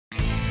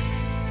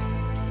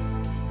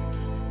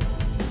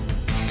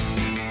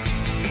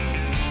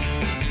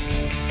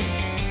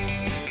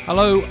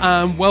Hello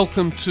and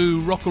welcome to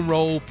Rock and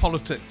Roll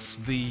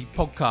Politics, the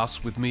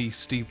podcast with me,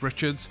 Steve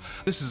Richards.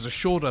 This is a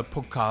shorter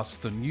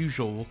podcast than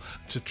usual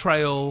to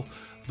trail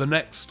the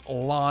next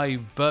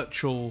live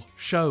virtual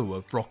show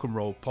of Rock and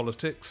Roll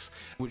Politics,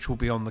 which will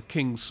be on the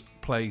King's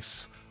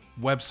Place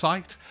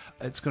website.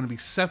 It's going to be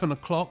 7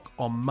 o'clock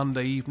on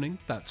Monday evening.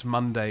 That's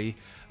Monday,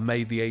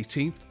 May the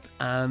 18th.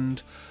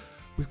 And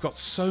we've got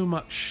so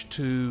much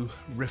to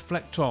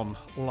reflect on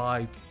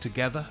live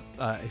together,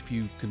 if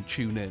you can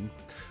tune in.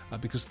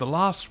 Because the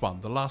last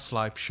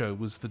live show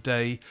was the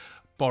day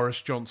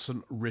Boris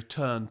Johnson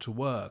returned to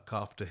work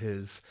after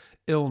his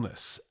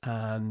illness.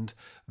 And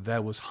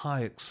there was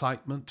high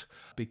excitement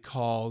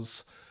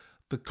because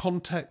the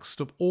context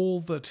of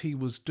all that he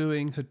was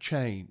doing had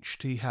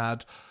changed. He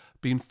had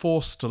been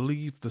forced to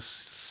leave the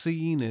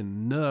scene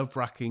in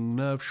nerve-wracking,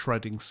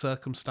 nerve-shredding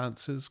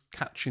circumstances,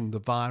 catching the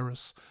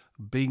virus,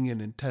 being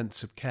in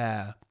intensive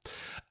care.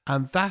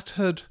 And that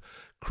had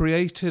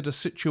created a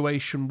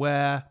situation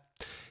where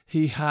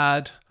he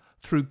had,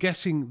 through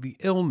getting the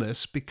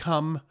illness,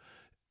 become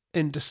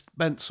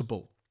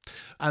indispensable.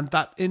 And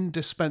that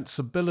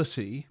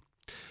indispensability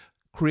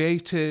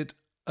created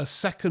a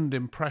second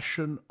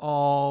impression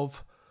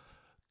of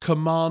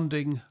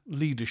commanding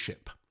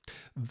leadership.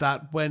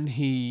 That when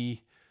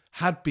he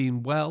had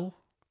been well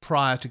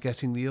prior to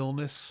getting the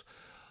illness,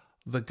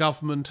 the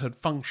government had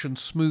functioned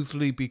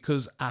smoothly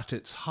because at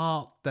its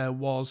heart there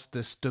was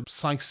this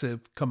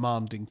decisive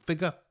commanding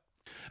figure,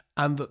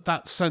 and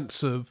that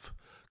sense of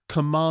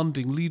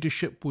commanding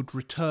leadership would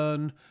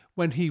return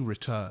when he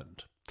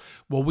returned.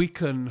 Well, we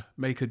can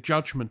make a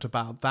judgment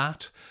about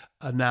that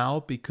now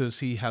because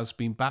he has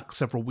been back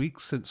several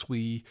weeks since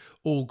we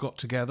all got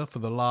together for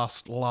the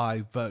last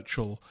live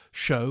virtual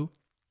show.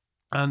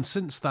 And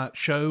since that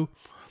show,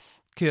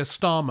 Keir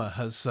Starmer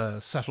has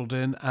settled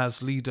in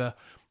as leader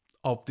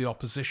of the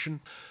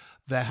opposition.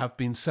 There have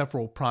been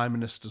several Prime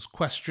Minister's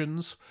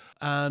questions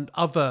and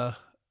other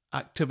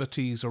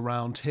activities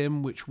around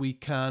him which we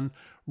can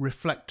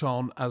reflect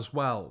on as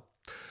well.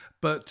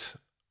 But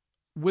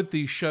with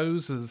these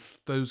shows, as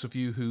those of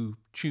you who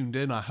tuned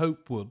in, I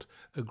hope would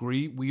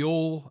agree, we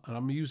all, and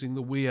I'm using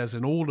the we as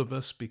in all of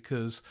us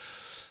because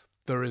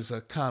there is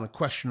a kind of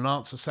question and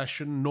answer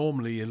session.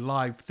 Normally in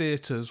live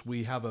theatres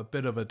we have a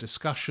bit of a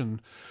discussion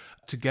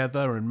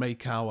together and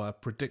make our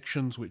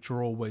predictions, which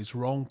are always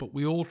wrong, but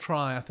we all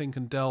try, I think,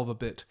 and delve a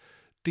bit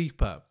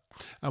deeper.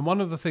 And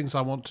one of the things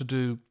I want to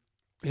do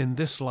in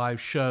this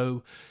live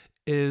show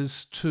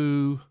is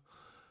to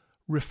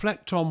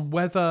reflect on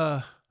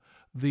whether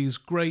these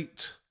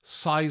great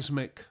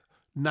seismic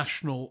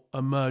national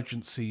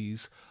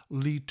emergencies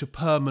lead to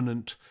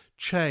permanent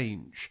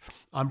change.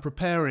 I'm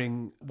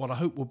preparing what I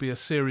hope will be a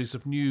series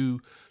of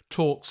new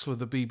talks for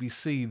the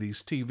BBC,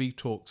 these TV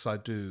talks I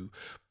do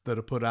that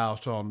are put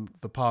out on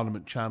the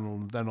Parliament channel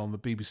and then on the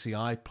BBC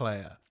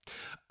iPlayer.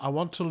 I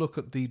want to look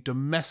at the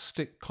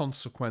domestic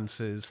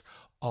consequences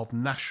of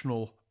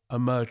national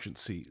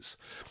emergencies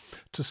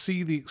to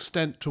see the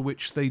extent to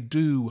which they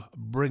do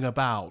bring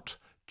about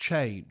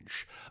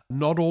change.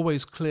 Not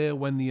always clear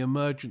when the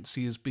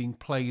emergency is being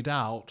played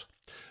out,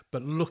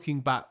 but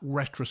looking back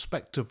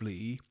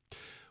retrospectively,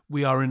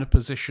 we are in a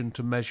position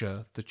to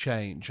measure the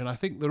change. And I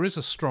think there is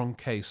a strong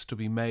case to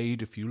be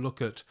made if you look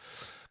at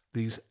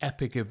these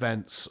epic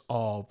events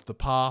of the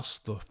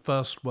past, the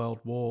First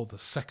World War, the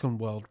Second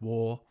World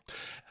War,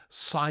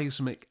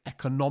 seismic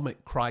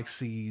economic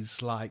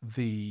crises like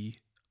the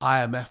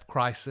IMF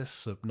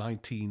crisis of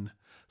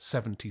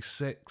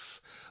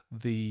 1976,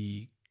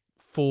 the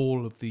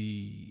fall of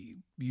the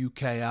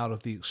UK out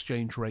of the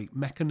exchange rate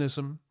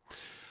mechanism,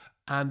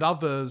 and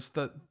others,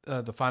 that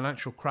the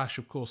financial crash,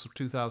 of course, of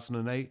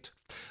 2008,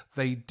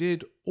 they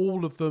did,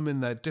 all of them in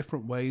their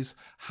different ways,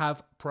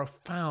 have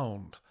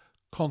profound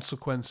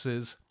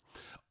consequences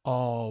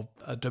of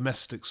a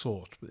domestic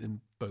sort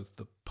in both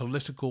the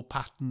political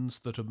patterns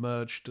that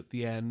emerged at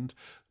the end,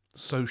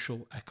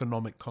 social,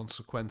 economic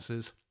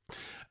consequences,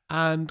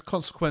 and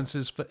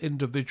consequences for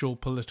individual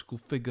political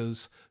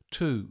figures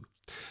too.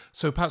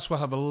 So perhaps we'll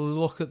have a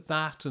look at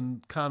that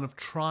and kind of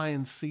try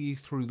and see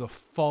through the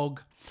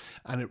fog,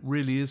 and it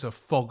really is a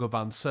fog of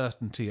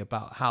uncertainty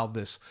about how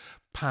this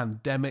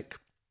pandemic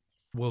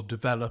will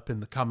develop in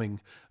the coming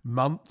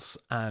months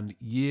and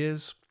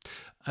years,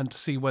 and to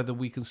see whether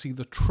we can see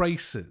the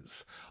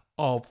traces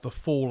of the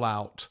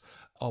fallout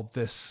of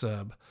this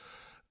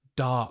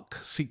dark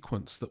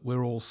sequence that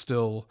we're all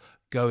still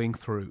going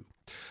through.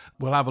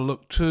 We'll have a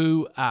look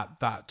too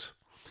at that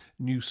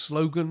new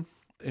slogan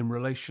in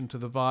relation to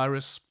the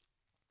virus: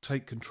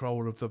 take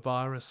control of the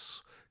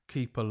virus,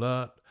 keep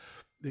alert.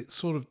 It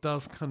sort of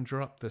does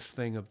conjure up this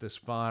thing of this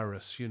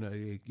virus, you know,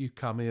 you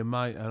come here,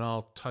 mate, and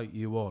I'll take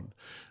you on.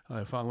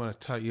 If I'm going to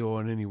take you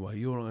on anyway,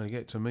 you're not going to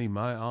get to me,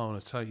 mate. I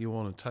want to take you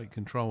on and take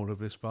control of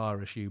this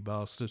virus, you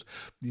bastard.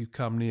 You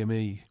come near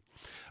me.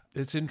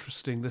 It's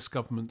interesting, this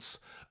government's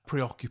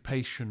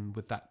preoccupation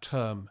with that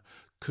term,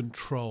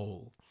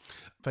 control,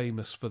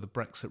 famous for the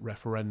Brexit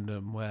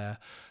referendum, where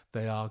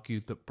they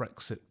argued that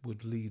Brexit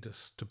would lead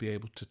us to be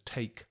able to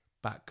take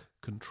back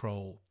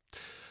control.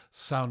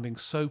 sounding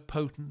so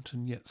potent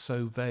and yet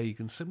so vague.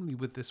 And similarly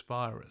with this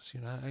virus,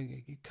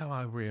 you come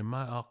over here,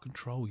 mate, I'll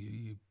control you,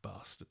 you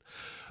bastard.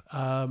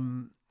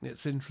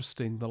 It's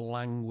interesting, the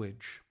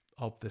language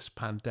of this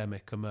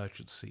pandemic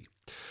emergency.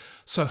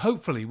 So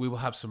hopefully we will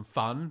have some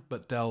fun,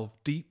 but delve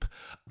deep,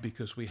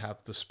 because we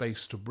have the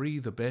space to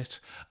breathe a bit,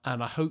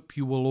 and I hope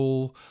you will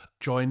all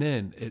join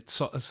in. It's,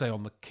 as I say,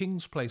 on the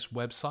King's Place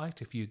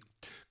website. If you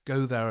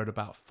go there at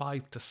about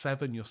 5 to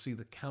 7, you'll see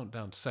the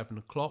countdown to 7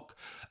 o'clock,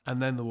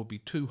 and then there will be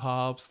 2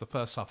 halves. The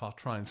first half I'll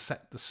try and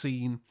set the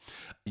scene.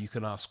 You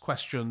can ask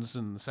questions,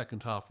 and the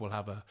second half we'll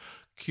have a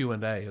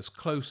Q&A as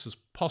close as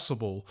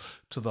possible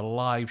to the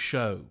live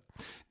show.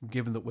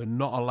 Given that we're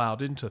not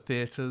allowed into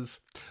theatres,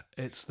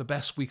 it's the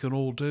best we can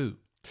all do.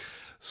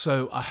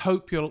 So I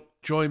hope you'll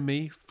join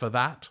me for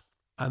that,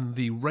 and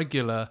the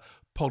regular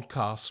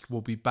podcast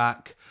will be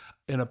back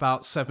in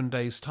about 7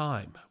 days'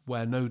 time,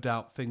 where no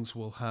doubt things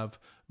will have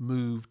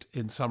moved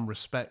in some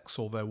respects,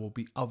 or there will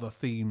be other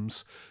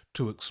themes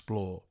to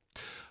explore.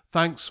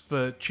 Thanks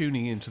for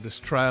tuning into this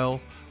trail.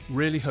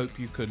 Really hope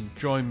you can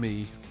join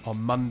me on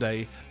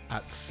Monday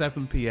at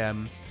 7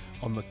 p.m.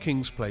 on the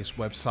King's Place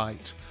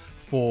website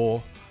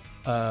for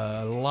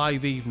a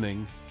live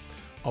evening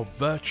of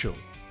virtual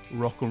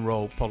Rock and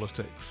Roll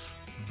Politics,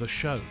 the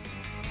show.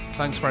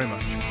 Thanks very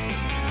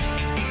much.